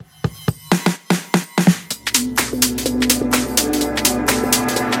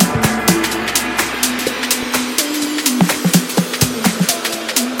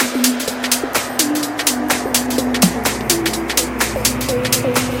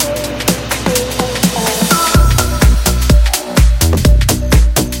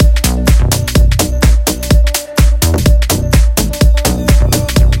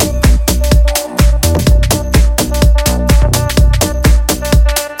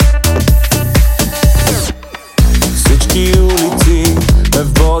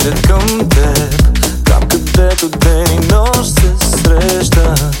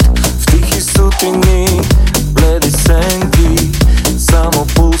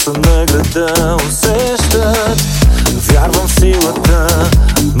сърца на града усещат. Вярвам в силата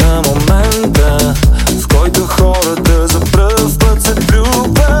на момента, в който хората за пръв път се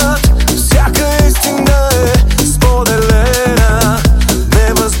влюбват. Всяка истина е споделена,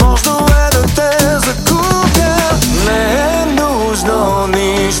 невъзможно е да те закупя. Не е нужно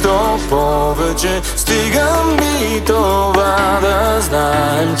нищо повече, стига ми това да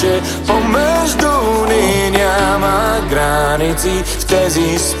знаем, че помежду ни няма граници в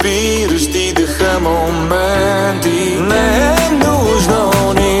тези спиращи дъха моменти. Не е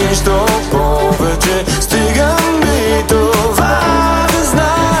нужно нищо повече, стига ми това да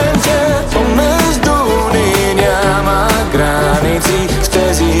знаем, че помежду ни няма граници в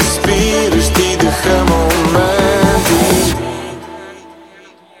тези спиращи дъха моменти.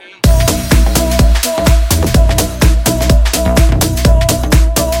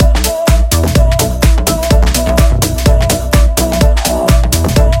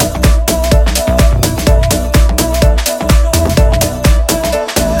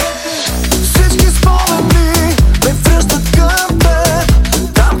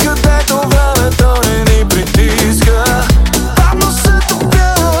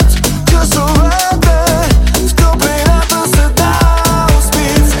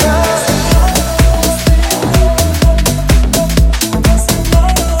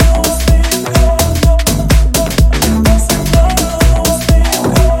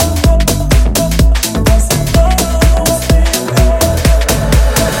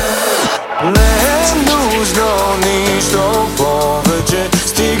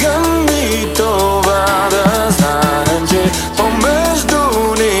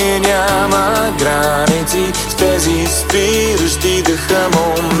 В тези спиращи дъха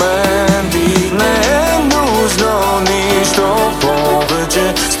моменти. Не е нужно нищо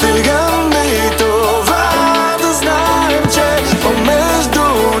повече, стига ми това да знаем, че помежду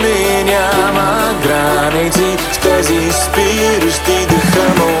ни няма граници в тези спиращи дъха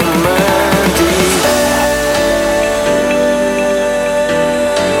моменти.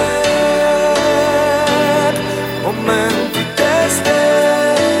 Моментите с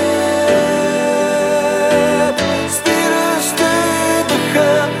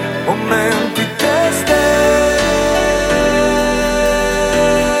моментите с теб,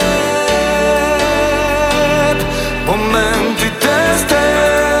 моментите с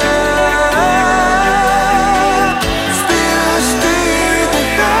теб, спиращи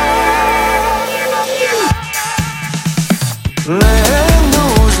дъха. Не е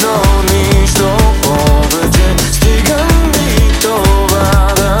нужно нищо повече, стига ми това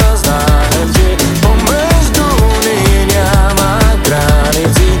да знаем, че помежду ни няма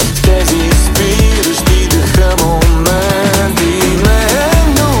граници в тези спиращи дъха моменти. Не е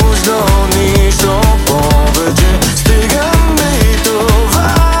нужно нищо повече, стига ми това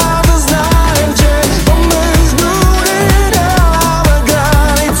да знаем, че помежду ни няма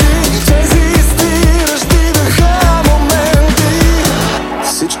граници в тези спиращи дъха моменти.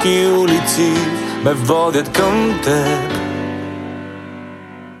 Всички улици ме водят към теб,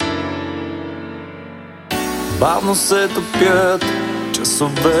 бавно се топят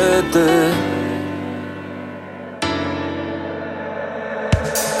часовете.